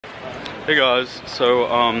Hey guys, so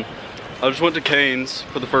I just went to Cane's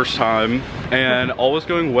for the first time and all was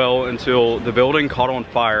going well until the building caught on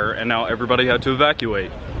fire and now everybody had to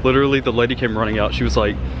evacuate. Literally the lady came running out. She was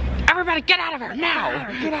like, "Everybody get out of here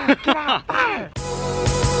now! Get out, fire!"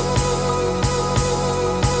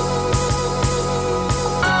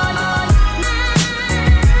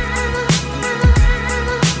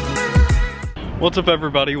 What's up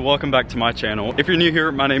everybody, welcome back to my channel. If you're new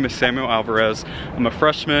here, my name is Samuel Alvarez. I'm a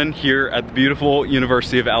freshman here at the beautiful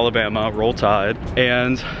University of Alabama, Roll Tide,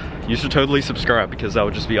 and you should totally subscribe because that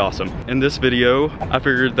would just be awesome. In this video, I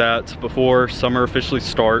figured that before summer officially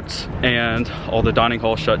starts and all the dining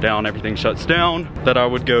halls shut down, everything shuts down, that I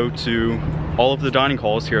would go to all of the dining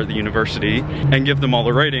halls here at the university and give them all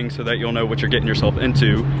a rating so that you'll know what you're getting yourself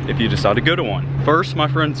into if you decide to go to one. First, my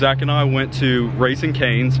friend Zach and I went to Raising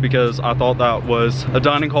Cane's because I thought that was a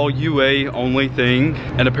dining hall UA only thing,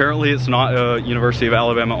 and apparently it's not a University of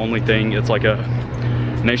Alabama only thing, it's like a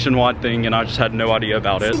nationwide thing, and I just had no idea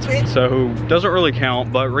about it. So doesn't really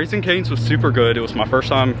count, but Raising Cane's was super good. It was my first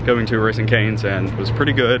time going to Raising Cane's and it was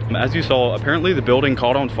pretty good. As you saw, apparently the building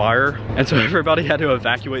caught on fire and so everybody had to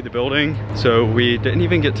evacuate the building. So we didn't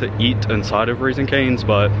even get to eat inside of Raising Cane's,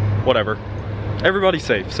 but whatever. Everybody's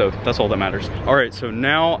safe, so that's all that matters. All right, so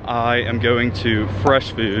now I am going to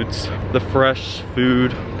Fresh Foods, the Fresh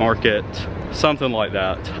Food Market, something like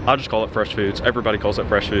that. I just call it Fresh Foods. Everybody calls it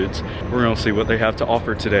Fresh Foods. We're gonna see what they have to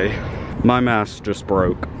offer today. My mask just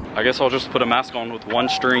broke. I guess I'll just put a mask on with one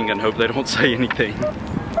string and hope they don't say anything.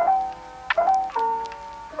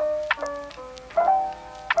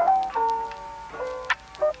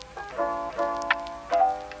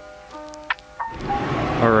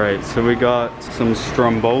 All right, so we got some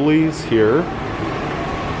strombolis here.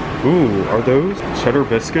 Ooh, are those cheddar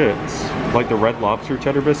biscuits? Like the Red Lobster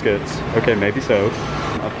cheddar biscuits? Okay, maybe so.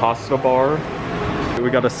 A pasta bar.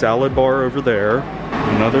 We got a salad bar over there.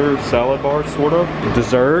 Another salad bar, sort of.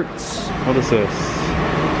 Desserts. What is this?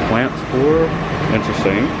 Plant four.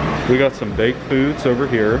 Interesting. We got some baked foods over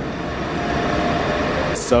here.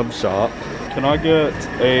 Sub shop. Can I get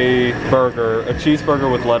a burger, a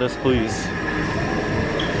cheeseburger with lettuce, please?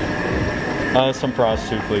 Some fries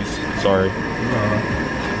too, please. Sorry.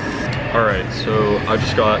 All right, so I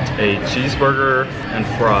just got a cheeseburger and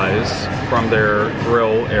fries from their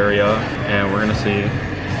grill area, and we're gonna see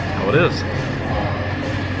how it is.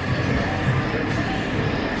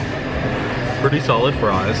 Pretty solid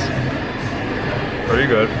fries. Pretty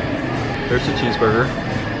good. There's the cheeseburger.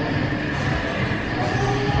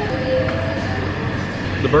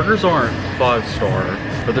 The burgers aren't 5-star,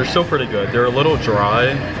 but they're still pretty good. They're a little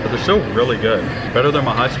dry, but they're still really good. Better than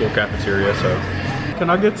my high school cafeteria, so. Can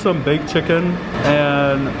I get some baked chicken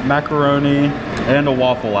and macaroni and a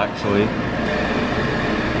waffle, actually?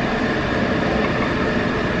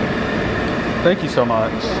 Thank you so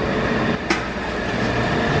much.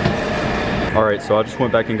 All right, so I just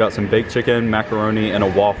went back and got some baked chicken, macaroni, and a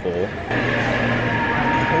waffle. Holy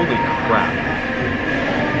crap.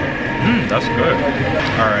 That's good.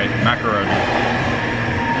 All right, macaroni.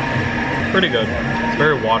 Pretty good. It's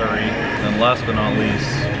very watery. And last but not least,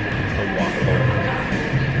 the waffle.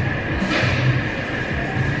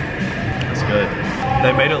 Good.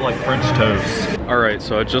 They made it like French toast. All right,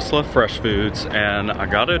 so I just left Fresh Foods and I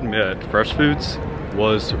gotta admit, Fresh Foods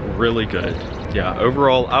was really good. Yeah,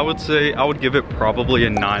 overall, I would say I would give it probably a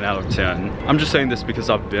 9 out of 10. I'm just saying this because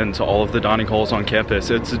I've been to all of the dining halls on campus.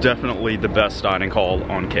 It's definitely the best dining hall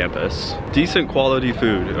on campus. Decent quality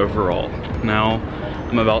food overall. Now,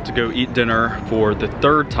 I'm about to go eat dinner for the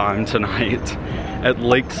 3rd time tonight at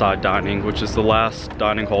Lakeside Dining, which is the last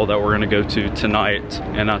dining hall that we're gonna go to tonight.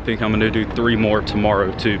 And I think I'm gonna do 3 more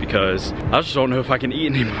tomorrow too, because I just don't know if I can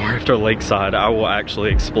eat anymore after Lakeside. I will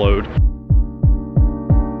actually explode.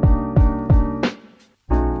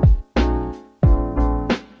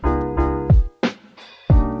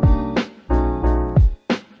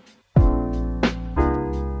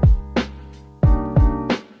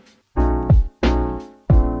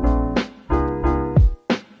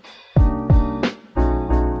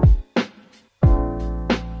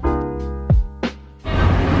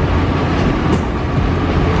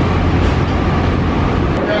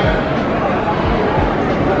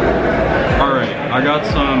 I got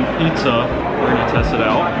some pizza. We're gonna test it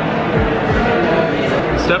out.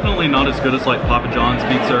 It's definitely not as good as like Papa John's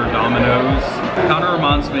pizza or Domino's. Kind of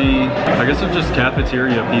reminds me, I guess, of just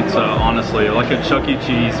cafeteria pizza, honestly. Like a Chuck E.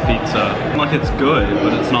 Cheese pizza. Like, it's good,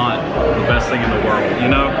 but it's not the best thing in the world, you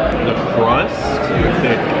know? The crust,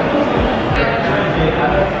 thick.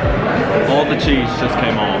 All the cheese just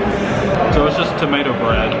came off. So it's just tomato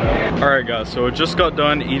bread. All right guys, so I just got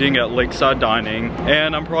done eating at Lakeside Dining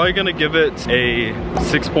and I'm probably gonna give it a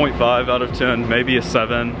 6.5 out of 10, maybe a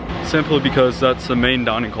 7, simply because that's the main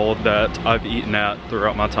dining hall that I've eaten at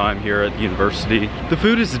throughout my time here at the university. The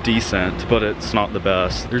food is decent, but it's not the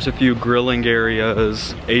best. There's a few grilling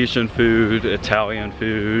areas, Asian food, Italian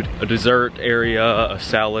food, a dessert area, a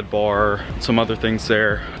salad bar, some other things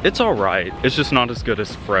there. It's all right. It's just not as good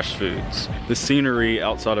as fresh foods. The scenery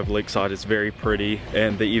outside of Lakeside is very pretty,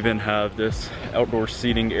 and they even have this outdoor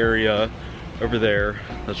seating area over there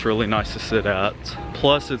that's really nice to sit at.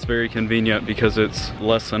 Plus it's very convenient because it's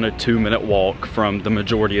less than a 2-minute walk from the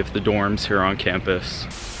majority of the dorms here on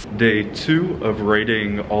campus. Day 2 of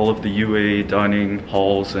rating all of the UA dining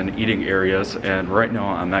halls and eating areas, and right now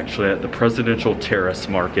I'm actually at the Presidential Terrace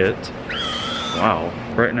Market. Wow.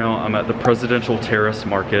 Right now I'm at the Presidential Terrace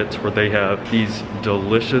Market where they have these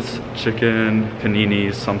delicious chicken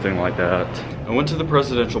paninis, something like that. I went to the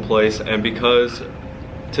Presidential place, and because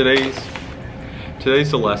today's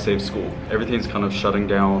the last day of school, everything's kind of shutting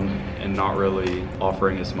down and not really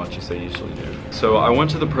offering as much as they usually do. So I went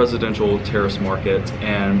to the Presidential Terrace Market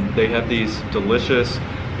and they have these delicious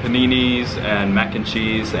paninis and mac and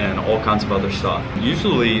cheese and all kinds of other stuff.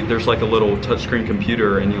 Usually there's like a little touchscreen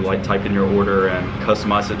computer and you like type in your order and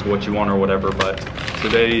customize it to what you want or whatever, but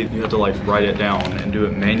today you have to like write it down and do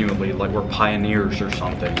it manually like we're pioneers or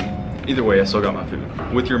something. Either way, I still got my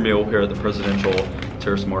food. With your meal here at the Presidential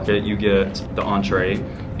Terrace Market, you get the entree,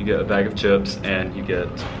 you get a bag of chips, and you get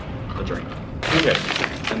a drink. Okay,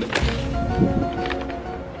 and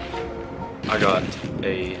I got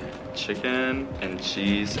a chicken and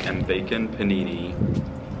cheese and bacon panini.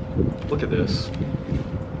 Look at this.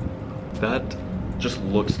 That just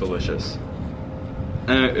looks delicious.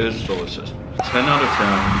 And it is delicious. 10 out of 10.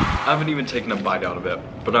 I haven't even taken a bite out of it,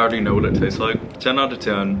 but I already know what it tastes like. 10 out of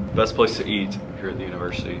 10. Best place to eat here at the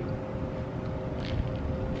university.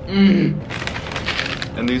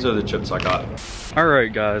 And these are the chips I got.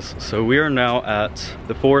 Alright guys, so we are now at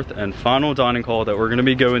the 4th and final dining hall that we're going to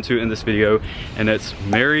be going to in this video, and it's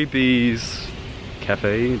Mary B's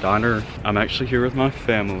Cafe Diner. I'm actually here with my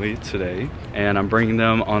family today, and I'm bringing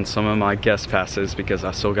them on some of my guest passes because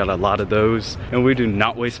I still got a lot of those, and we do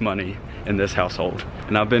not waste money in this household.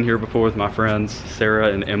 And I've been here before with my friends Sarah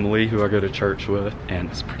and Emily, who I go to church with, and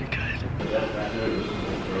it's pretty good.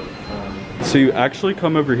 So you actually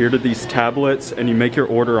come over here to these tablets and you make your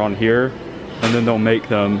order on here, and then they'll make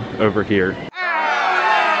them over here.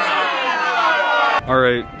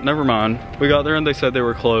 Alright, never mind. We got there and they said they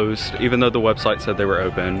were closed, even though the website said they were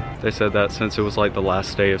open. They said that since it was like the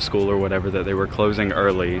last day of school or whatever, that they were closing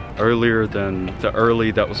early. Earlier than the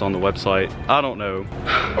early that was on the website. I don't know.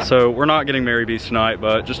 So we're not getting Mary B's tonight,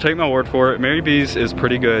 but just take my word for it. Mary B's is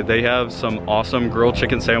pretty good. They have some awesome grilled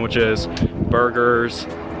chicken sandwiches, burgers,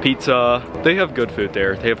 pizza. They have good food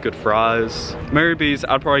there. They have good fries. Mary B's,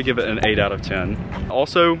 I'd probably give it an 8 out of 10.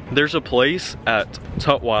 Also, there's a place at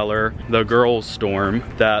Tutwiler, the girls' dorm,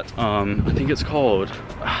 that I think it's called,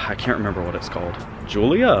 I can't remember what it's called.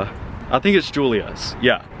 Julia? I think it's Julia's.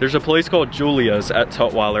 Yeah, there's a place called Julia's at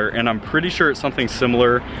Tutwiler, and I'm pretty sure it's something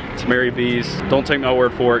similar to Mary B's. Don't take my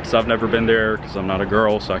word for it because I've never been there because I'm not a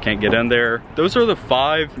girl, so I can't get in there. Those are the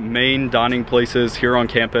 5 main dining places here on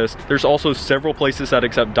campus. There's also several places that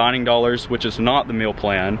accept dining dollars, which is not the meal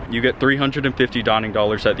plan. You get $350 dining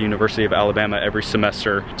dollars at the University of Alabama every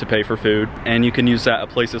semester to pay for food, and you can use that at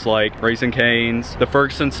places like Raising Cane's. The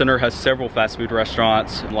Ferguson Center has several fast food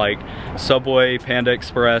restaurants like Subway, Panda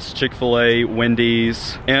Express, Chick-fil-A,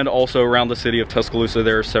 Wendy's, and also around the city of Tuscaloosa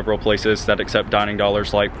there are several places that accept dining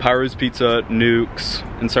dollars like Pyro's Pizza, Nuke's,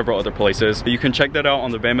 and several other places. You can check that out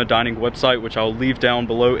on the Bama Dining website, which I'll leave down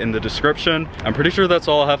below in the description. I'm pretty sure that's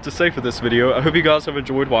all I have to say for this video. I hope you guys have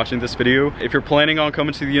enjoyed watching this video. If you're planning on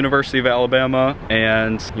coming to the University of Alabama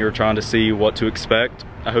and you're trying to see what to expect,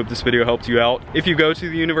 I hope this video helped you out. If you go to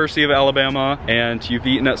the University of Alabama and you've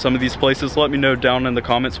eaten at some of these places, let me know down in the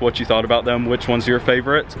comments what you thought about them, which one's your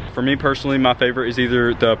favorite. For me personally, my favorite is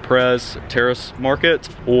either the Pres Terrace Market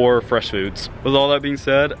or Fresh Foods. With all that being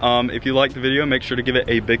said, if you liked the video, make sure to give it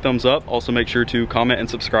a big thumbs up. Also make sure to comment and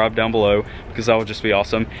subscribe down below because that would just be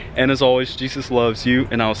awesome. And as always, Jesus loves you,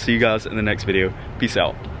 and I'll see you guys in the next video. Peace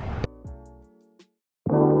out.